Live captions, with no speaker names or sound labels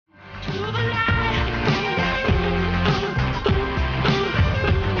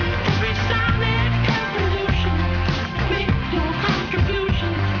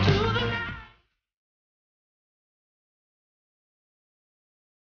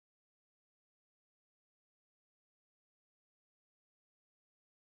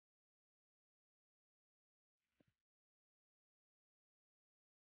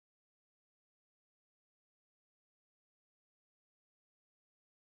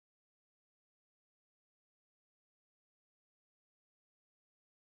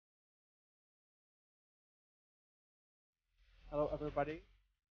Hello, everybody.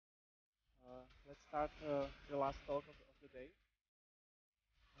 Let's start the last talk of the day.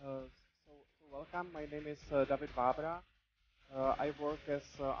 So welcome. My name is David Vávra. I work as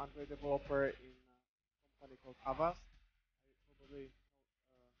Android developer in a company called Avast. Probably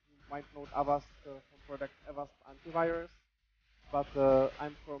you might know Avast from product Avast Antivirus, but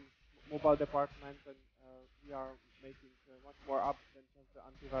I'm from mobile department, and we are making much more up than just the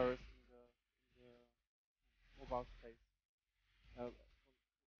antivirus in the mobile space. Uh,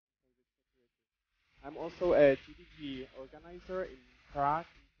 I'm also a GDG organizer in Prague,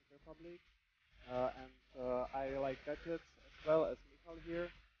 in Czech Republic, and I like gadgets as well as Michal here.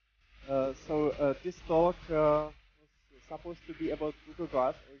 This talk was supposed to be about Google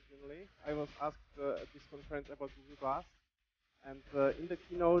Glass originally. I was asked at this conference about Google Glass, and in the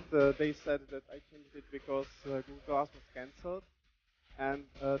keynote they said that I changed it because Google Glass was cancelled, and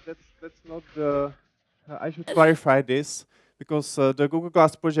that's not the. I should clarify this because the Google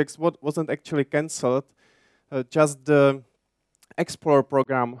Glass project wasn't actually cancelled. Just the Explorer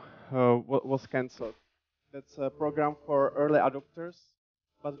program was cancelled. That's a program for early adopters,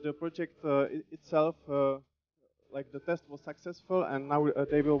 but the project itself, like the test was successful, and now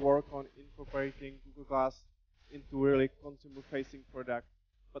they will work on incorporating Google Glass into really consumer-facing product.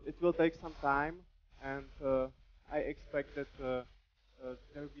 But it will take some time, and I expect that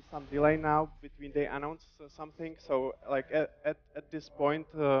there will be some delay now between they announce something. So, like at this point,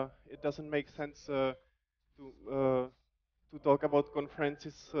 it doesn't make sense to talk about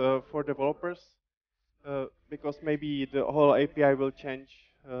conferences for developers because maybe the whole API will change.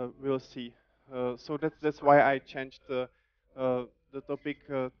 We'll see. So that's why I changed the topic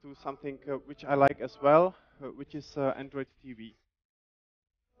to something which I like as well, which is Android TV.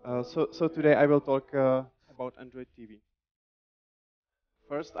 So today I will talk about Android TV.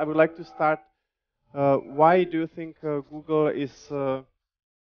 First, I would like to start. Why do you think Google is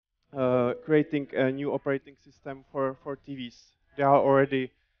creating a new operating system for TVs? There are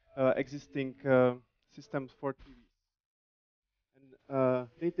already existing systems for TVs, and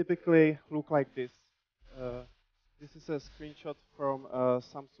they typically look like this. Uh, this is a screenshot from a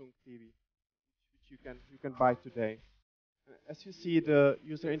Samsung TV, which you can buy today. As you see, the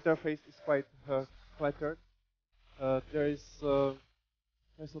user interface is quite cluttered. There is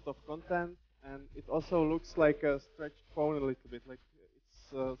there's a lot of content, and it also looks like a stretched phone a little bit. Like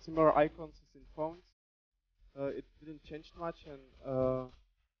it's similar icons as in phones. It didn't change much, and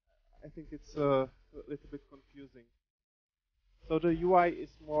I think it's a little bit confusing. So the UI is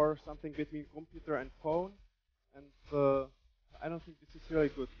more something between computer and phone, and I don't think this is really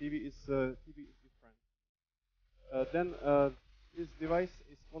good. TV is different. Then this device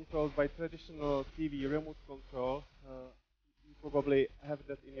is controlled by traditional TV remote control. You probably have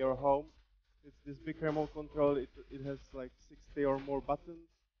that in your home. It's this big remote control. It has like 60 or more buttons,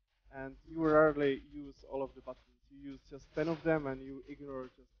 and you rarely use all of the buttons. You use just 10 of them, and you ignore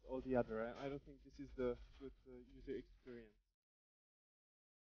just all the other. I don't think this is the good user experience.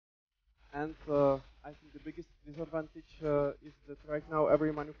 And I think the biggest disadvantage is that right now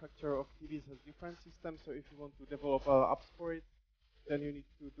every manufacturer of TVs has different systems. So if you want to develop apps for it, then you need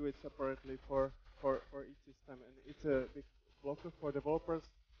to do it separately for each system. And it's a big blocker for developers.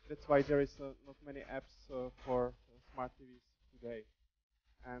 That's why there is not many apps for smart TVs today.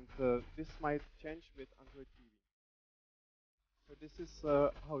 And this might change with Android TV. So this is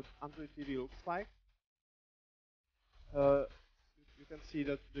how Android TV looks like. Uh, you can see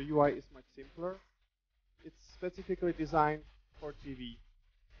that the UI is much simpler. It's specifically designed for TV.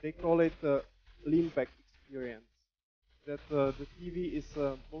 They call it a lean-back experience. That the TV is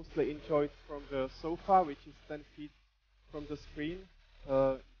mostly enjoyed from the sofa, which is 10 feet from the screen,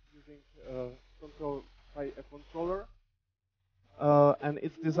 using control by a controller. And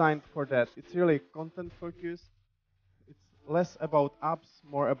it's designed for that. It's really content focused. It's less about apps,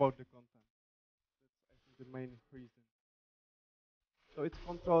 more about the content. That's, I think, the main reason. So it's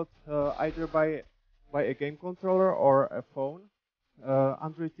controlled either by a game controller or a phone.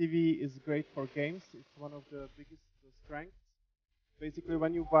 Android TV is great for games. It's one of the biggest strengths. basically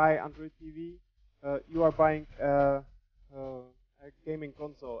when you buy Android TV, you are buying a gaming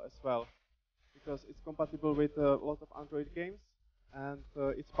console as well, because it's compatible with a lot of Android games, and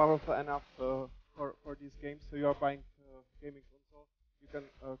it's powerful enough for these games. So you are buying a gaming console, you can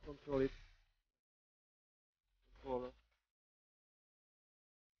control it.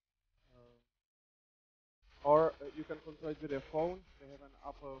 Or you can control it with a phone. They have an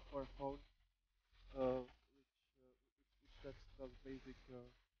app for a phone, which does basic.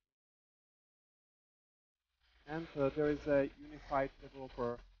 And there is a unified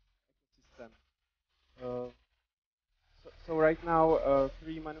developer ecosystem. So right now,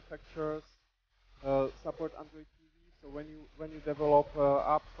 3 manufacturers support Android TV. So when you develop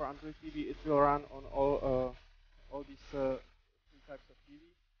app for Android TV, it will run on all these 3 types of TV.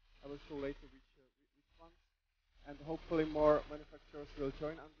 I will show later which one. And hopefully more manufacturers will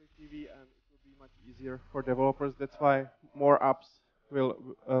join Android TV, and it will be much easier for developers. That's why more apps will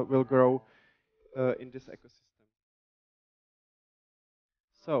grow in this ecosystem.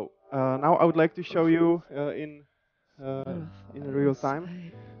 So now I would like to show you in real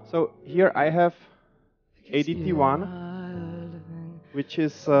time. So here I have ADT1, which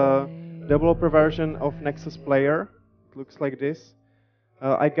is a developer version of Nexus Player. It looks like this.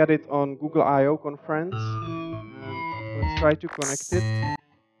 I got it on Google I/O conference. Let's try to connect it.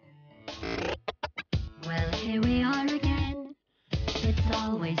 Well, here we are again. It's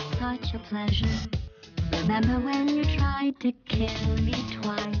always such a pleasure. Remember when you tried to kill me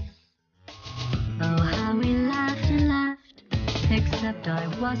twice? Oh, how we laughed and laughed. Except I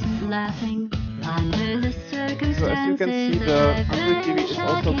wasn't laughing under the circumstances. So as you can see, the Android TV is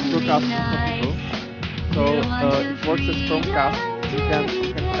also Chromecast compatible. So it works as Chromecast. You can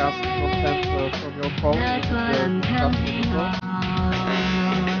cast content from your phone with the Chromecast protocol.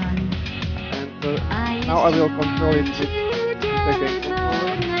 And now I will control it with the game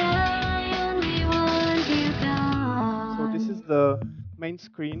controller. So this is the main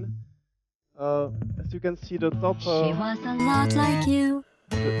screen. As you can see, the top she was a lot like you.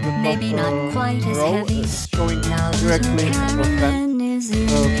 Maybe not quite as heavy. Showing directly content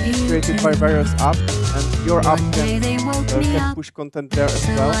created by various apps, and your app can push content there as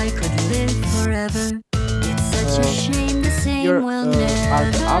well. Here are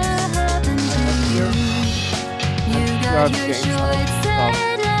the apps I have here, and here are the games I have installed.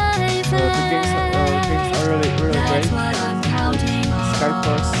 The games are really great.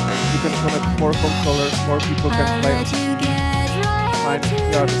 Skyforce, you can connect more controllers, more people can play on fine.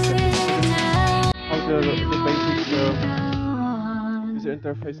 Here are the settings. How the basic user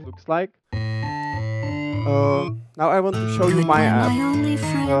interface looks like. Now I want to show you my app.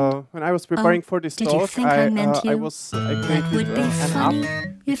 When I was preparing for this talk, I created an app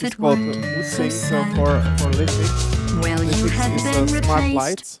which is called Sync for Lytics. Lytics is smart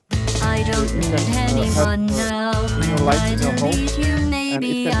lights. I don't need anyone now. Your lights in your home, and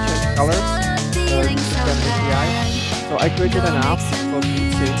it can change colors. So I created an app called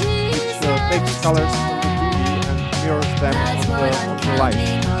Sync, which takes colors from the TV and mirrors them on the light.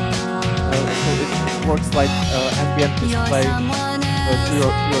 So it works like ambient display to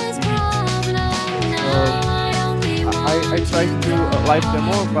your TV. I tried to do a live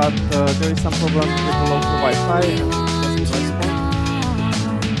demo, but there is some problem with the local Wi-Fi and it doesn't respond.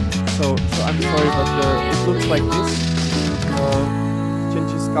 So I'm sorry, but it looks like this.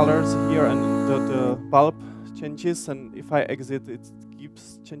 Changes colors here, and the bulb changes, and if I exit, it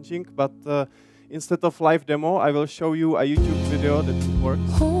keeps changing. But instead of live demo, I will show you a YouTube video that it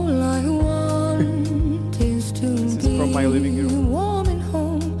works. All I want is to this is from my living room. Warm and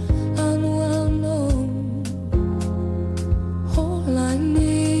home and well known. All I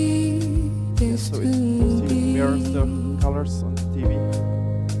need is So to it mirrors the colors on the TV.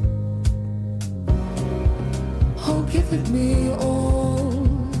 Oh, give it me all.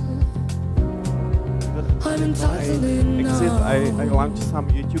 I'm entitled enough. Exit, I launched some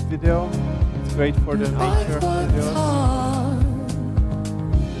YouTube video. It's great for the nature videos.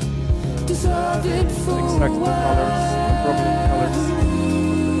 Deserved it for Extract the colors, the prominent colors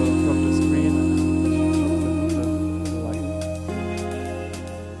from the screen and the light.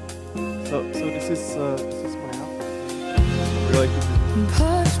 So this is my app. Really good.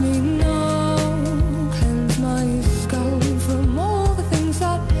 Pass me now, cleanse my skull from all the things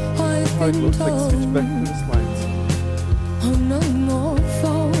that I've How it been looks like. told. Switch back to the slides. Oh, no more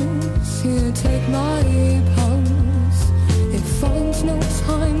phones, here take my pulse. It finds no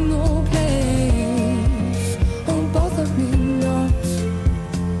time, no place. Oh, bother me not.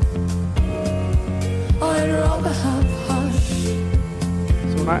 I'd rather have hush.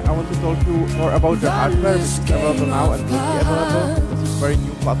 So now I want to talk to you more about the hardware, which is available now and will be available. very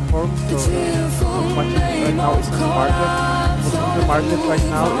new platform. So not much right now is in the market. What's on the market right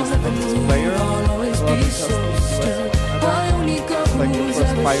now is Nexus Player, just in US and Canada. It's like the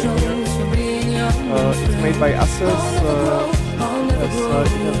first pioneer. It's made by Asus.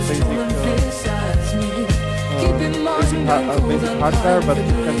 It has basic hardware, but you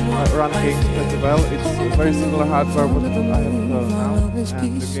can run games pretty well. It's very similar hardware what I have now,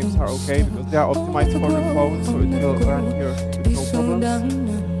 and the games are okay because they are optimized for the phone, so it will run here with no problems.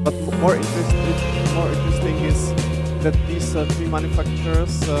 But more interesting is that these three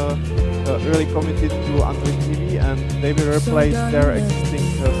manufacturers really committed to Android TV, and they will replace their existing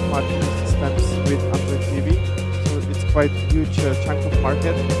smart TV systems with Android TV. So it's quite a huge chunk of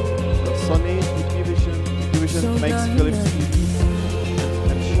market. Sony, Division makes Philips TVs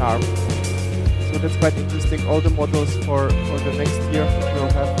and Sharp. So that's quite interesting. All the models for the next year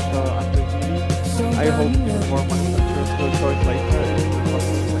will have Android TV. I hope more manufacturers will join later and it will be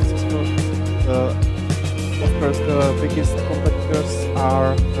successful. Of course, the biggest competitors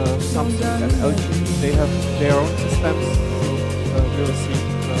are Samsung and LG. They have their own systems, so we'll see.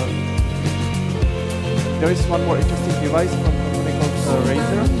 There is one more interesting device from a company called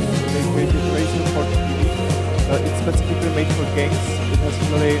Razer. They created Razer for TV. It's specifically made for games. It has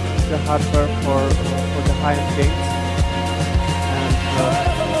really the hardware for the high-end games, and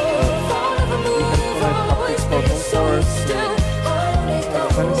you can connect updates for controllers,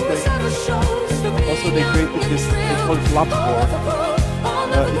 also they created this, they call it lap board.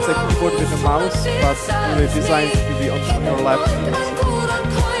 It's a keyboard with a mouse, but really designed to be on your lap.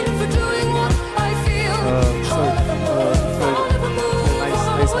 So it's a nice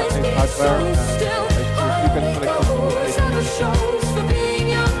hardware, and you can connect it to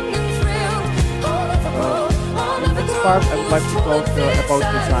in the next part, I would like to talk about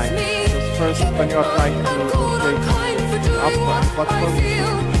design. Because first, when you are trying to create an app and platform, you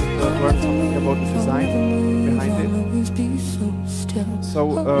should learn something about the design behind it. So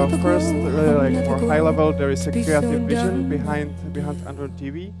first, really like more high level, there is a creative vision behind Android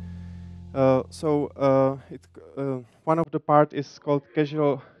TV. One of the part is called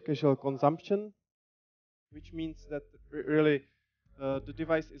casual consumption, which means that really the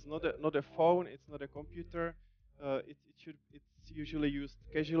device is not a phone, it's not a computer. It's usually used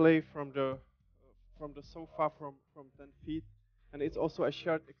casually from the sofa from 10 feet, and it's also a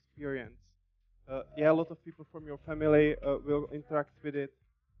shared experience. A lot of people from your family will interact with it,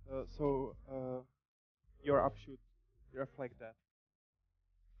 so your app should reflect that.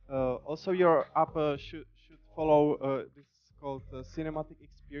 Also, your app should follow this called cinematic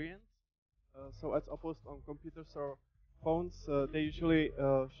experience. So as opposed on computers or phones, they usually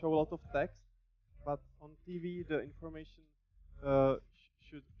show a lot of text, but on TV the information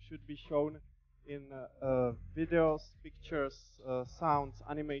should be shown in videos, pictures, sounds,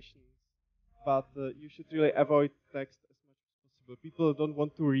 animations. But you should really avoid text as much as possible. People don't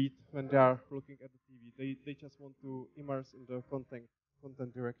want to read when they are looking at the TV. They just want to immerse in the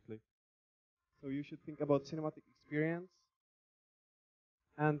content directly. So you should think about cinematic experience,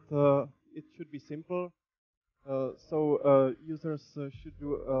 and it should be simple. Users should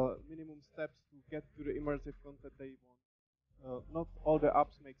do minimum steps to get to the immersive content they want. Not all the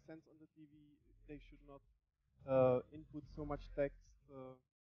apps make sense on the TV. They should not input so much text.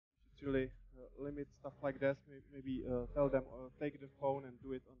 Should really limit stuff like that. Maybe tell them take the phone and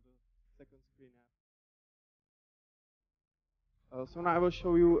do it on the second screen app. So now I will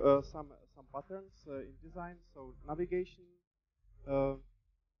show you some patterns in design. So navigation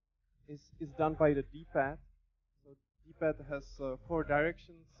is done by the D-pad. So D-pad has 4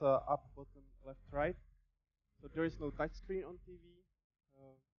 directions: up, bottom, left, right. So there is no touch screen on TV,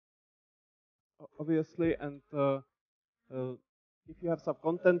 obviously. And if you have some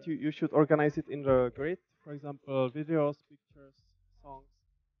content, you should organize it in the grid. For example, videos, pictures, songs.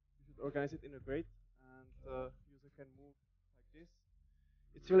 You should organize it in a grid, and user can move like this.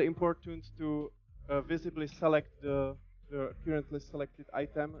 It's really important to visibly select the currently selected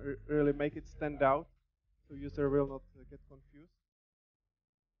item, really make it stand out, so user will not get confused.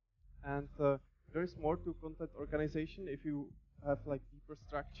 And there is more to content organization if you have like deeper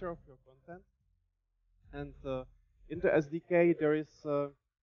structure of your content. And in the SDK there is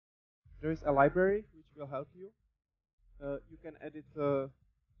a library which will help you. You can edit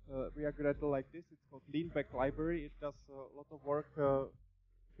React Gradle like this. It's called Leanback Library. It does a lot of work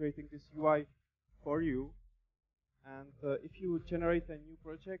creating this UI for you. And if you generate a new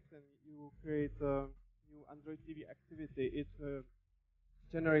project and you create a new Android TV activity, it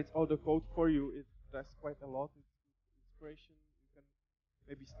generates all the code for you. It does quite a lot. It's inspiration. You can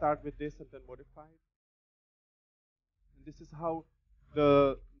maybe start with this and then modify it. And this is how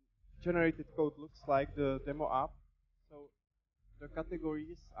the generated code looks like the demo app. So the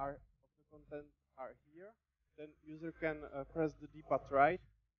categories of the content are here. Then user can press the D-pad right.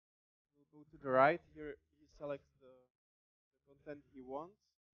 He'll go to the right. Here he selects the content he wants.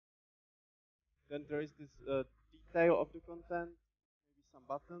 Then there is this detail of the content, maybe some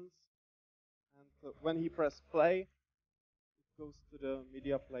buttons. And when he press play, it goes to the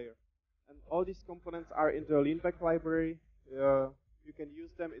media player. And all these components are in the leanback library. You can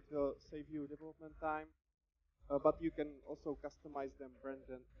use them. It will save you development time. But you can also customize them,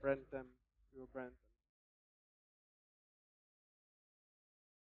 brand them to your brand.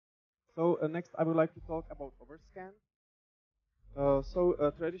 So next, I would like to talk about overscan.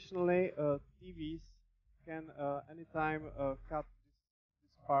 Traditionally, TVs can anytime cut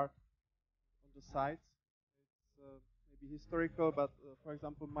this part on the sides. It's maybe historical, but for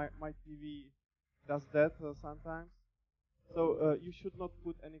example, my TV does that sometimes. So you should not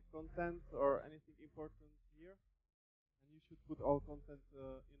put any content or anything important here, and you should put all content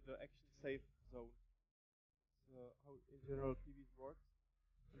in the action safe zone. How in general TVs work.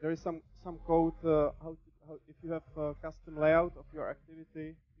 There is some code how if you have a custom layout of your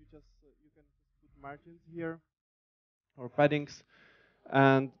activity, you can just put margins here or paddings,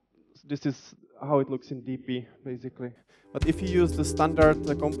 and this is how it looks in DP basically. But if you use the standard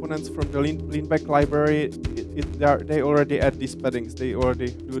components from the leanback library, they already add these paddings. They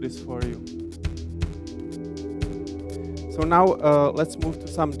already do this for you. So now let's move to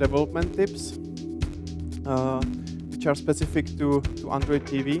some development tips, which are specific to Android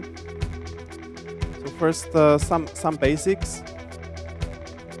TV. So first, some basics.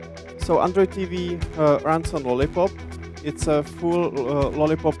 So Android TV runs on Lollipop. It's a full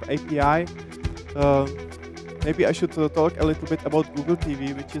Lollipop API. Maybe I should talk a little bit about Google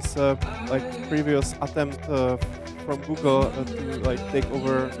TV, which is like previous attempt from Google to like take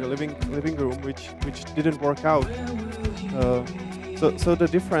over the living room, which didn't work out. So the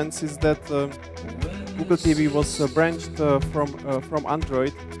difference is that Google TV was branched from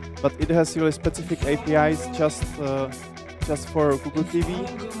Android, but it has really specific APIs just for Google TV,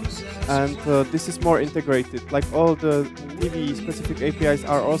 and this is more integrated. Like all the TV specific APIs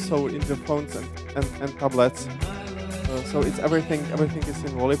are also in the phones and tablets. So it's everything is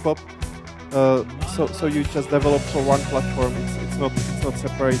in Lollipop. So you just develop for one platform. It's not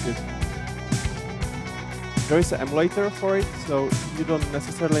separated. There is an emulator for it, so you don't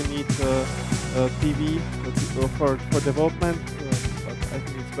necessarily need TV for development. But I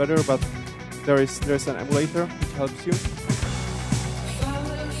think it's better. But there's an emulator which helps you.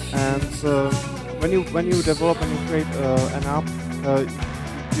 And when you develop and you create an app,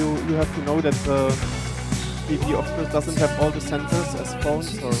 you have to know that TV of course doesn't have all the sensors as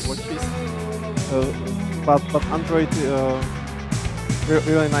phones or watches, but Android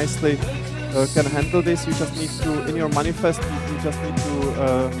really nicely can handle this. You just need to, in your manifest, you just need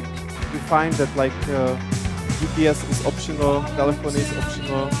to define that like GPS is optional, telephony is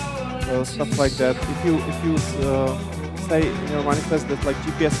optional, stuff like that. If you say in your manifest that like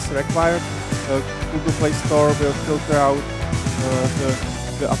GPS is required, Google Play Store will filter out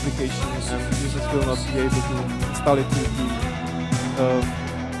the application and users will not be able to install it to TV.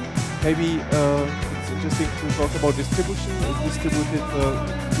 Maybe it's interesting to talk about distribution. It's distributed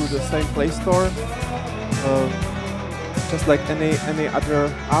through the same Play Store, just like any other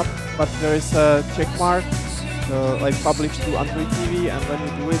app, but there is a check mark like published to Android TV, and when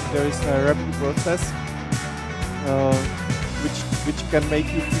you do it, there is a review process which can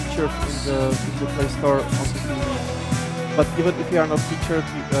make you featured in the Play Store on the TV. But even if you are not featured,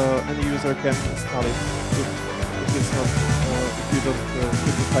 any user can install it if it's not if you don't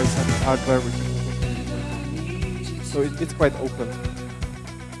specify some hardware which is not. So it's quite open.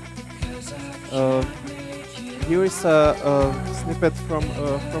 Here is a snippet from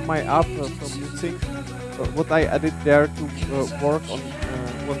my app from using what I added there to work on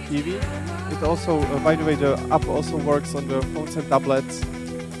TV. It also, by the way, the app also works on the phones and tablets.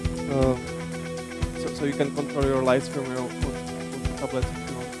 So you can control your lights from your tablet if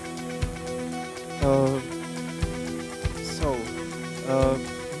you want.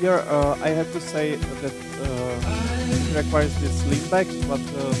 Here I have to say that it requires this leanback, but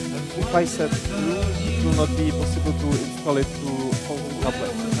if I set true, it will not be possible to install it to phone and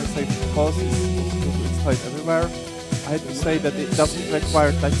tablet. If I say false, it's possible to install it everywhere. I had to say that it doesn't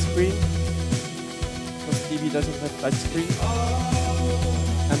require touchscreen, because TV doesn't have touchscreen.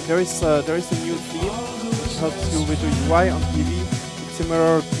 And there is a new theme which helps you with the UI on TV. It's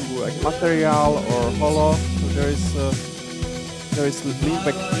similar to like Material or Holo. So there is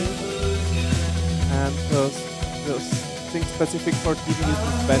leanback theme, and thing specific for TV is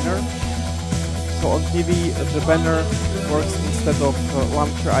this banner. So on TV, the banner works instead of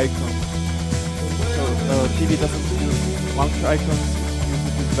launcher icon. So TV doesn't use launcher icons, it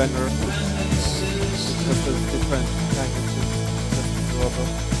uses this banner. It's just a different kind of logo.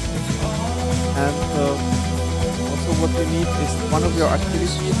 And also what you need is one of your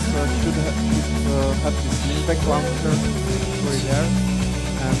activities should have this feedback launcher over there,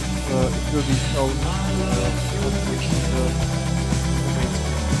 and it will be shown on the main screen.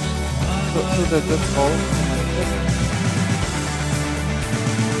 So that's all.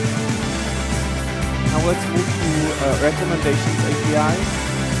 Now let's move to recommendations API.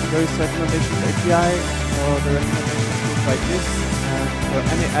 There is recommendations API. The recommendations look like this, and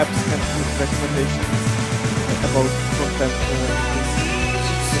any apps can put recommendations about content.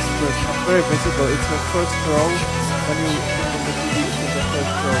 This first, it's very visible. It's the first row. When you click on the TV, it's in the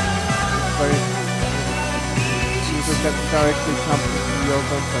first row. It's very user can directly come into your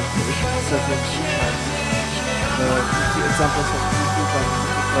content, so it's certain times. You see examples of YouTube and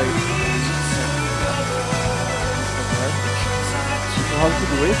YouTube Play. So how to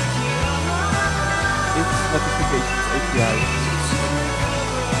do it? It's notifications API.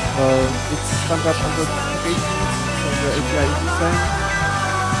 It's standard under notifications, so the API is the same.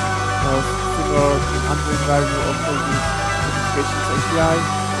 Similar to Android where you also use notifications API.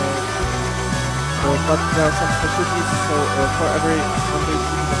 But there are some specialties, so for every Android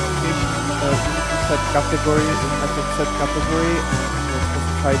notification you need to set category, method set category, and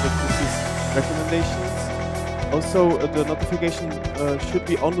specify that this is recommendations. Also, the notification should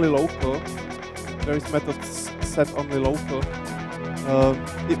be only local. There is methods set only local.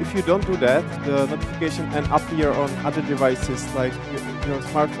 If you don't do that, the notification can appear on other devices like your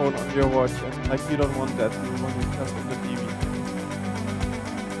smartphone, on your watch, and like you don't want that. You want it just on the TV.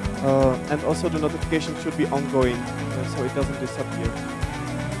 And also the notification should be ongoing, so it doesn't disappear.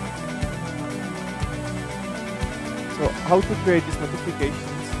 So how to create these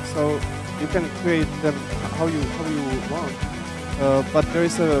notifications? So you can create them how you want, but there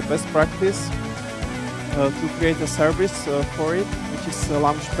is a best practice to create a service for it, which is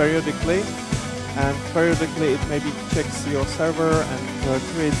launched periodically, and periodically it maybe checks your server and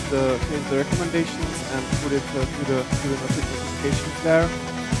creates the recommendations and put it to the notifications there.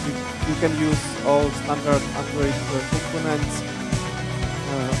 You can use all standard Android components,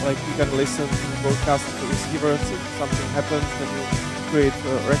 like you can listen to broadcast to receivers. If something happens, then you create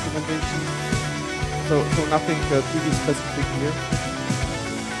a recommendation. So nothing TV specific here.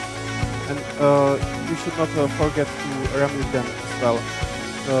 And you should not forget to remove them as well.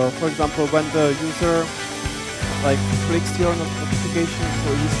 For example, when the user clicks your notification, so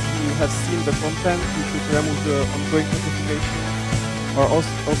you have seen the content, you should remove the ongoing notification. Or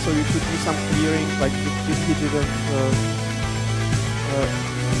also you should do some clearing, like if he didn't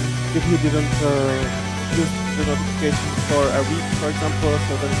use the notification for a week, for example,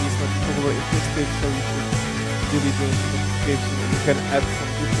 so then he's not probably interested, so you should delete the notification and you can add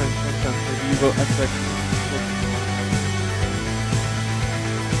some different content, maybe you will attract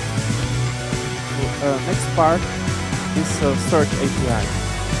next part is search API.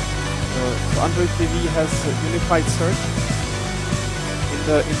 So Android TV has unified search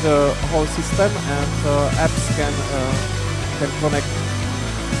in the whole system, and apps can connect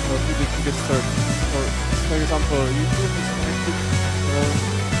to the search. So, for example, YouTube is connected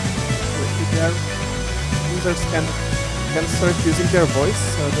to there. Users can search using their voice.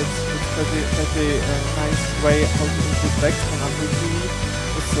 That's pretty nice way how to input text on Android TV.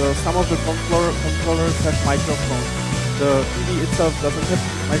 Some of the controllers have microphone. The TV itself doesn't have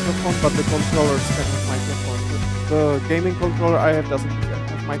microphone, but the controllers can have microphone. The gaming controller I have doesn't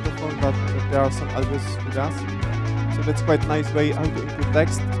have microphone, but there are some others who does. So that's quite nice way how to input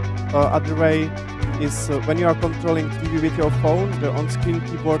text. Other way is when you are controlling TV with your phone, the on-screen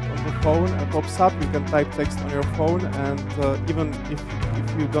keyboard on the phone pops up. You can type text on your phone, and even if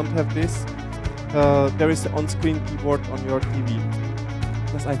you don't have this, there is an on-screen keyboard on your TV.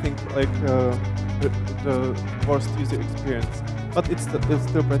 That's I think the worst user experience, but it's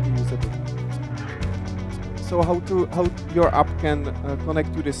still pretty usable. So how your app can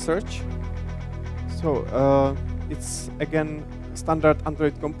connect to this search? So it's again standard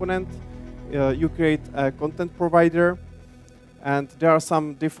Android component. You create a content provider, and there are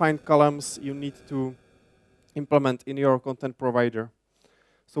some defined columns you need to implement in your content provider.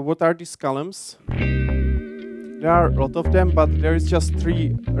 So what are these columns? There are a lot of them, but there is just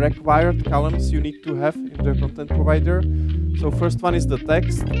 3 required columns you need to have in the content provider. So first one is the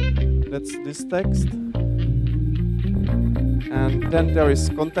text. That's this text. And then there is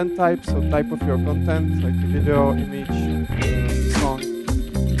content type, so type of your content, like video, image, song,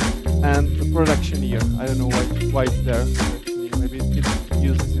 and the production year. I don't know why it's there. Maybe it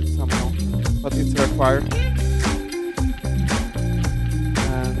uses it somehow, but it's required.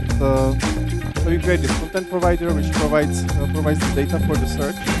 And so you create this content provider, which provides the data for the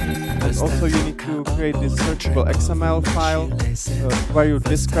search. And also you need to create this searchable XML file where you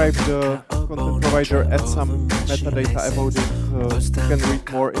describe the content provider, add some metadata about it. You can read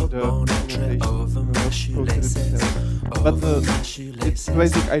more in the documentation, go to the details. But the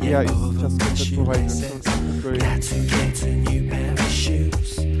basic idea is just content provider. So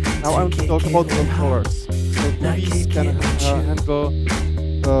now I want to talk about controllers. So TVs can handle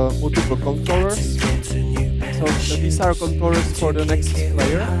multiple controllers. So these are controllers for the next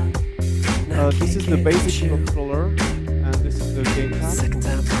player. This is the basic controller, and this is the gamepad.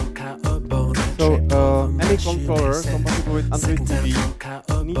 So any controller compatible with Android TV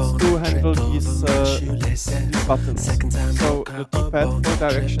needs to handle these buttons. So the D-pad for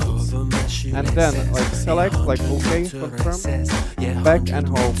directions, and then like select, like OK, confirm, back and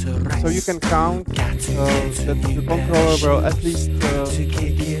home. So you can count that the controller will at least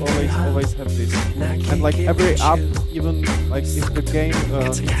always have this. And like every app, even like if the game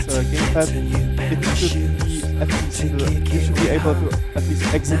is a gamepad, it should be at least you should be able to at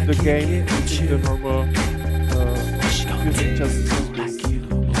least exit the game using the normal using just this.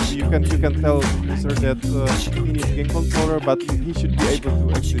 So you can tell the user that he needs a game controller, but he should be able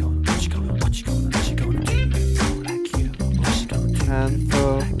to exit. And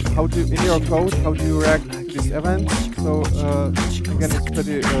in your code, how do you react to this event? So again, it's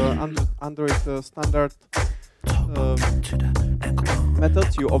pretty Android standard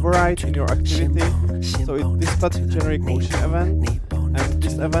methods you override in your activity. So it dispatches a generic motion event, and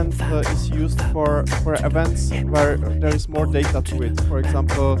this event is used for events where there is more data to it. For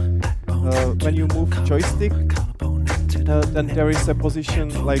example, when you move joystick, then there is a position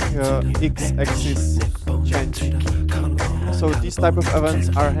like x-axis change. So these type of events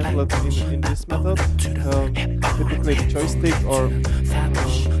are handled in this method, typically the joystick or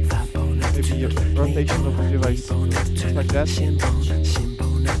maybe rotation of the device, things like that.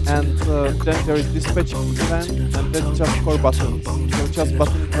 And then there is dispatch event, and that's just for buttons. So just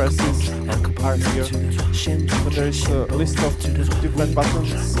button presses are here. So there is a list of different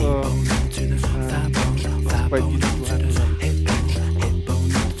buttons, and it's quite easy to handle them.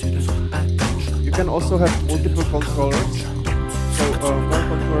 You can also have multiple controllers. So more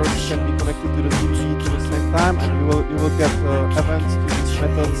controllers can be connected to the TV to the same time, and you will get events to these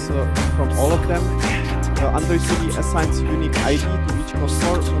methods from all of them. Android TV assigns unique ID to each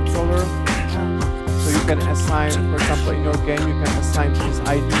controller. So you can assign, for example, in your game, you can assign this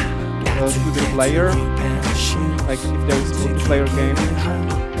ID to the player, like if there is a multiplayer game,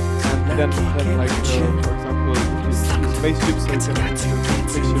 and then like for example, this spaceship, so you can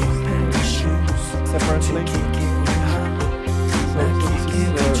use the spaceships separately. So this is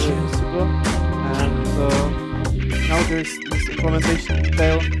usable, and now there's this implementation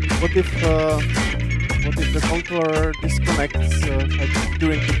detail. What if the controller disconnects like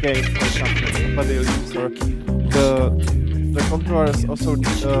during the game, for example, somebody will use the controllers also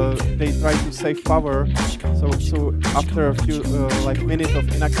they try to save power. So after a few like minutes of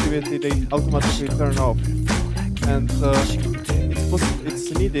inactivity, they automatically turn off. And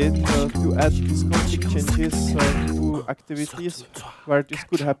it's needed to add these config changes to activities where this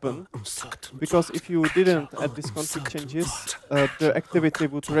could happen, because if you didn't add these config changes, the activity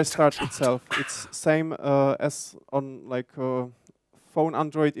would restart itself. It's same as on like phone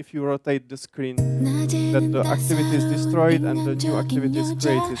Android. If you rotate the screen, that the activity is destroyed and the new activity is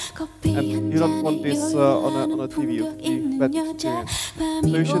created, and you don't want this on a TV. It would be bad experience.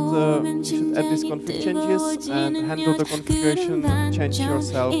 So you should add these config changes and handle the configuration change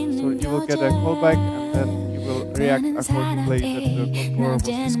yourself. So you will get a callback, and then you will react accordingly that the controller was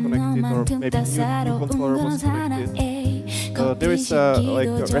disconnected, or maybe new controller was connected. There is like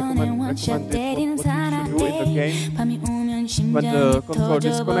recommended what you should do in the game. When the controller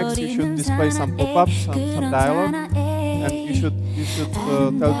disconnects, you should display some pop-ups, some dialogue, and you should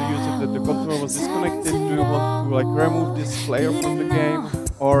tell the user that the controller was disconnected. Do you want to like remove this player from the game,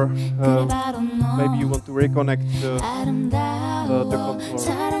 or maybe you want to reconnect the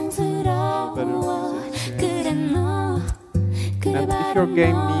controller? Better user experience. And if your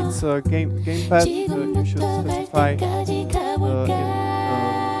game needs a gamepad, you should specify in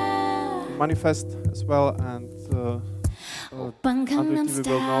manifest as well, and Android TV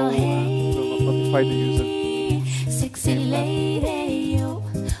will know and will notify the user.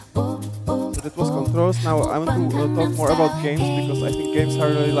 So So that was controls. Now I want to talk more about games because I think games are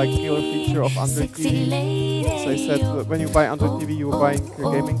really like killer feature of Android TV. As I said, when you buy Android TV, you're buying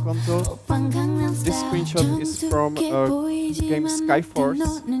a gaming console. This screenshot is from the game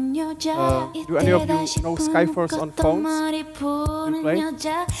Skyforce. Do any of you know Skyforce on phones? Do you play?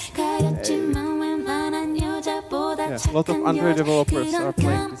 Yeah, a lot of Android developers are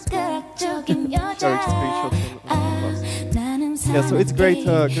playing this game. Sharing screenshots on us. Yeah, so it's great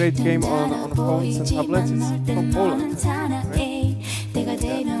game on phones and tablets. It's from Poland, right?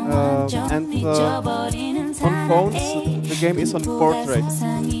 Yeah. On phones, the game is on portrait.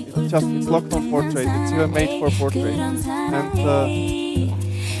 It's locked on portrait. It's even made for portrait. And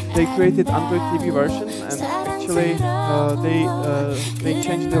they created Android TV version, and actually they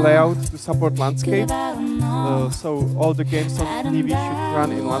changed the layout to support landscape. So all the games on TV should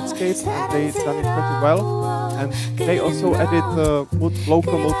run in landscape, and they've done it pretty well. And they also added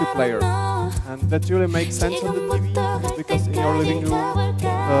local multiplayer, and that really makes sense on the TV because in your living room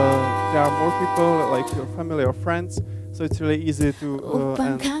there are more people, like your family or friends. So it's really easy to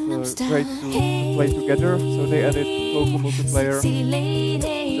and great to play together. So they added local multiplayer, just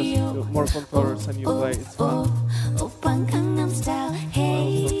more controllers and you play. It's fun. What I was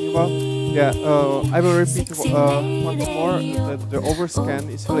talking about. Yeah, I will repeat once more that the overscan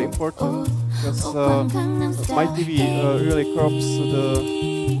is really important because my TV really crops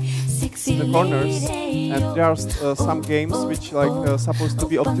the corners, and there are some games which like supposed to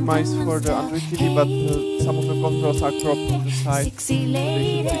be optimized for the Android TV, but some of the controls are cropped on the side. So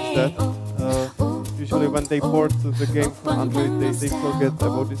they should fix that. Usually when they port the game from Android, they forget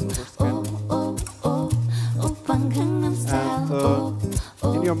about this overscan. And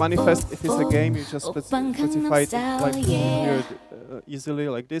in your manifest, if it's a game, you just specify it like here easily,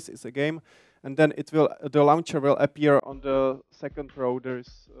 like this. It's a game. And then the launcher will appear on the second row.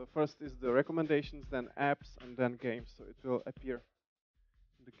 There's first is the recommendations, then apps, and then games. So it will appear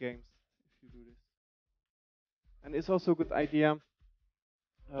in the games if you do this. And it's also a good idea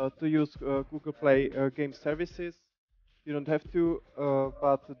to use Google Play game services. You don't have to,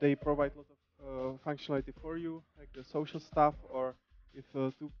 but they provide a lot of functionality for you, like the social stuff, or if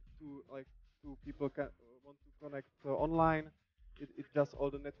two people want to connect online. It does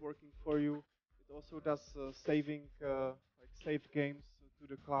all the networking for you. It also does saving, like save games to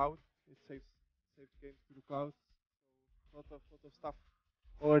the cloud. It saves games to the cloud. So lot of stuff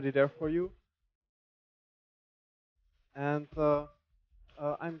already there for you. And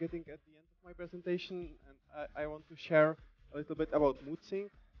I'm getting at the end of my presentation, and I want to share a little bit about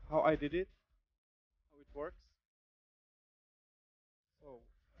MoodSync, how I did it, how it works. So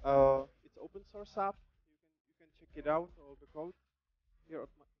it's open source app. You can check it out, all the code here on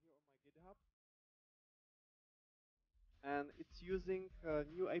my GitHub. And it's using a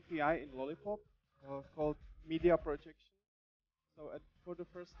new API in Lollipop called media projection. So for the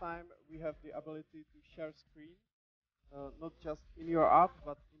first time, we have the ability to share screen, not just in your app,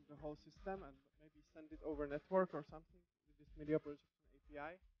 but in the whole system, and maybe send it over network or something with this media projection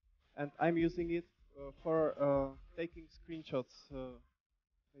API. And I'm using it for taking screenshots,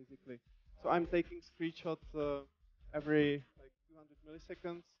 basically. So I'm taking screenshots every like 200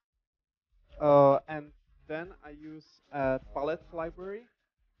 milliseconds. And then I use a palette library.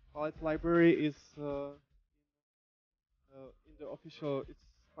 Palette library is in the official, it's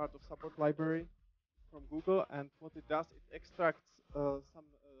part of support library from Google. And what it does, it extracts some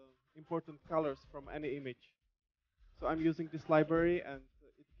important colors from any image. So I'm using this library, and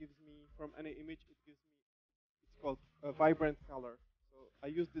it gives me, from any image, it gives me, it's called a vibrant color. So I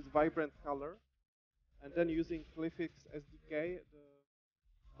use this vibrant color, and then using Cliffix SDK, the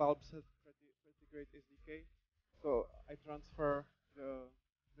bulbs has pretty great SDK. So I transfer the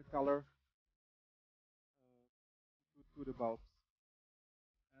color to the bulbs.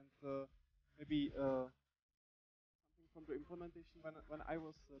 And maybe something from the implementation when I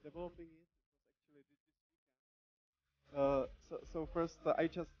was developing it, was actually this weekend. So first I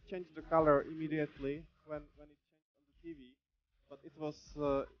just changed the color immediately when it changed on the TV, but it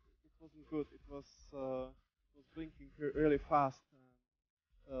wasn't good. It was blinking really fast. And,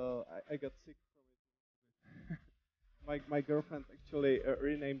 I got sick from it. My girlfriend actually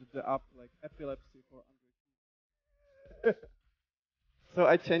renamed the app like epilepsy for Android. So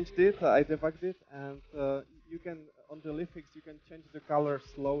I changed it, I debugged it, and you can, on the Lifix, you can change the color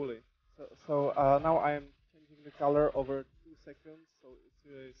slowly. So now I am changing the color over 2 seconds, so it's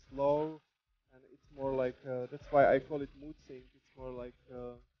really slow, and it's more like, that's why I call it mood sync. It's more like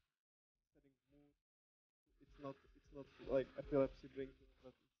setting mood. It's not like epilepsy blinking,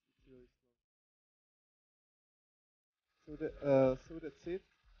 but it's really slow. So that's it.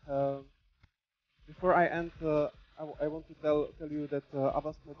 Um, Before I end, I want to tell you that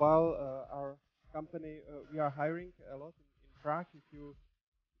Avast Mobile, our company, we are hiring a lot in Prague. If you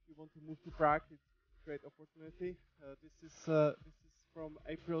want to move to Prague, it's a great opportunity. This is from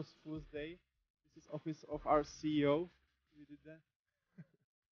April's Fool's Day. This is office of our CEO. We did that.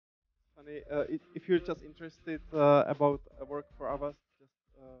 Funny. If you're just interested about work for Avast, just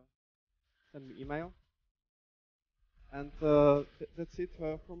send me email. And that's it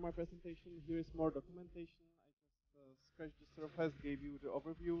from my presentation. Here is more documentation. I just scratched the surface, gave you the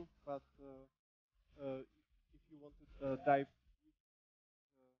overview, but if you want to dive deep,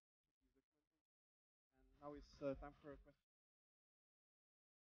 and now it's time for a question.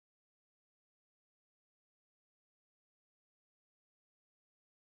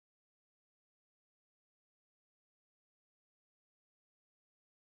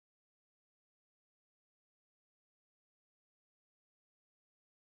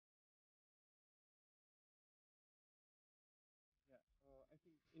 I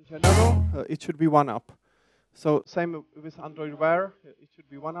think in general, it should be one app. So same with Android Wear, it should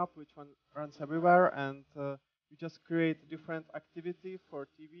be one app which one runs everywhere, and you just create different activity for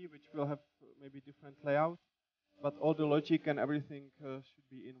TV, which will have maybe different layout, but all the logic and everything should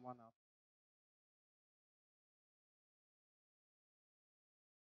be in one app.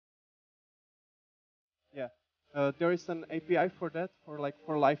 Yeah, there is an API for that, for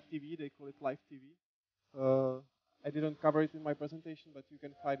live TV. They call it live TV. I didn't cover it in my presentation, but you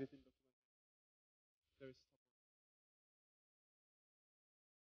can find it in the. There is.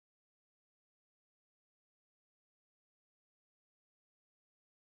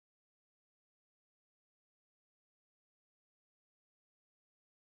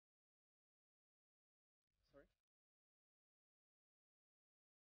 Sorry.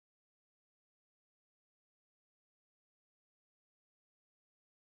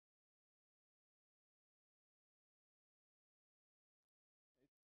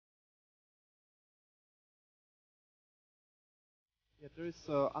 Yeah, there is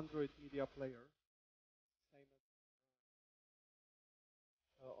Android Media Player, same as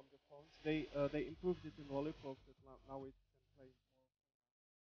on the phones. They improved it in Lollipop, that now it can play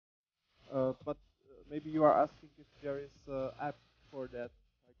more. But maybe you are asking if there is app for that,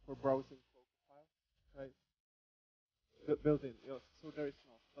 like for browsing local files, right? Built in, yes. So there is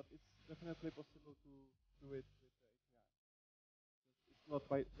not, but it's definitely possible to do it with the API. It's not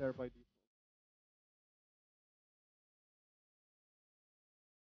there by default.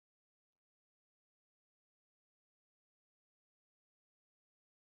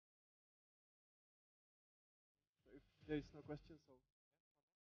 So if there is no question, so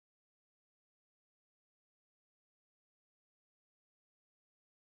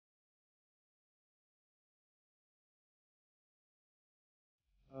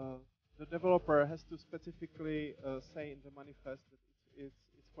uh, the developer has to specifically say in the manifest that it's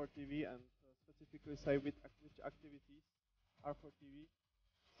for TV, and specifically say which activities are for TV.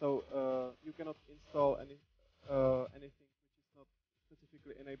 So you cannot install anything which is not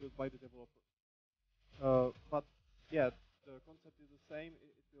specifically enabled by the developer. But yeah, the concept is the same.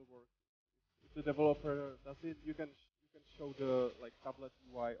 It will work. If the developer does it, you can show the like tablet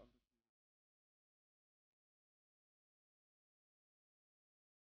UI on the.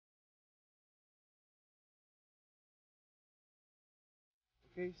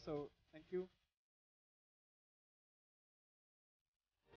 Okay, so thank you.